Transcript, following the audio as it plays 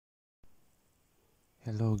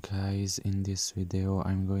Hello guys, in this video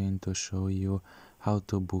I'm going to show you how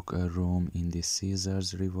to book a room in the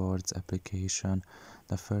Ceasar's rewards application.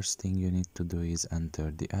 The first thing you need to do is enter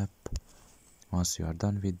the app. Once you are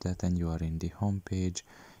done with that and you are in the home page,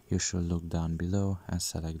 you should look down below and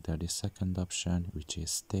select the second option, which is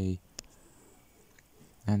stay.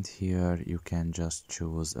 And here you can just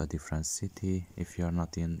choose a different city. If you are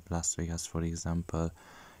not in Las Vegas, for example,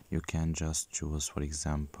 you can just choose, for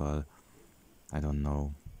example, I don't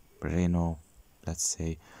know, Reno, let's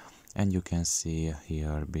say, and you can see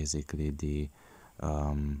here basically the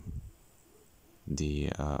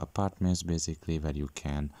apartments basically where you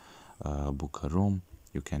can book a room.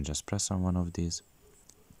 You can just press on one of these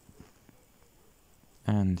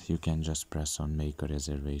and you can just press on make a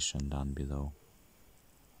reservation down below.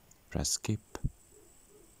 Press skip.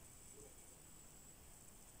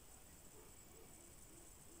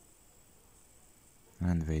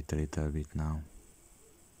 And wait a little bit now.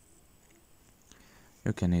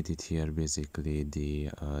 You can edit here basically the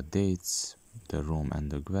dates, the room and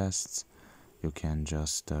the guests. You can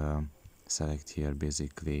just select here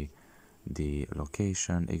basically the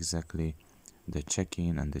location exactly, the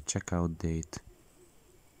check-in and the checkout date.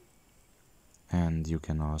 And you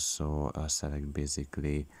can also select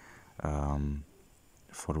basically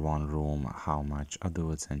for one room how much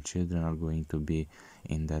adults and children are going to be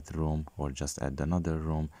in that room, or just add another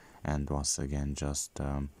room, and once again just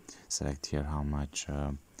select here how much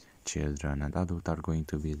children and adults are going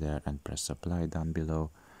to be there and press apply down below.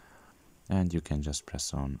 And you can just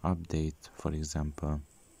press on update, for example.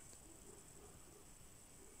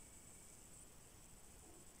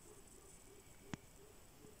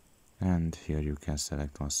 And here you can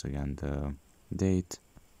select once again the date,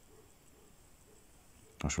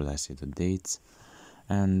 or should I say the dates,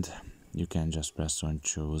 and you can just press on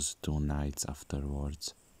choose 2 nights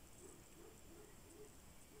afterwards.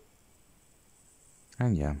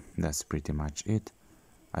 And yeah, that's pretty much it.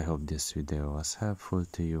 I hope this video was helpful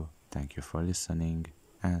to you. Thank you for listening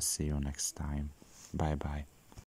and see you next time. Bye bye.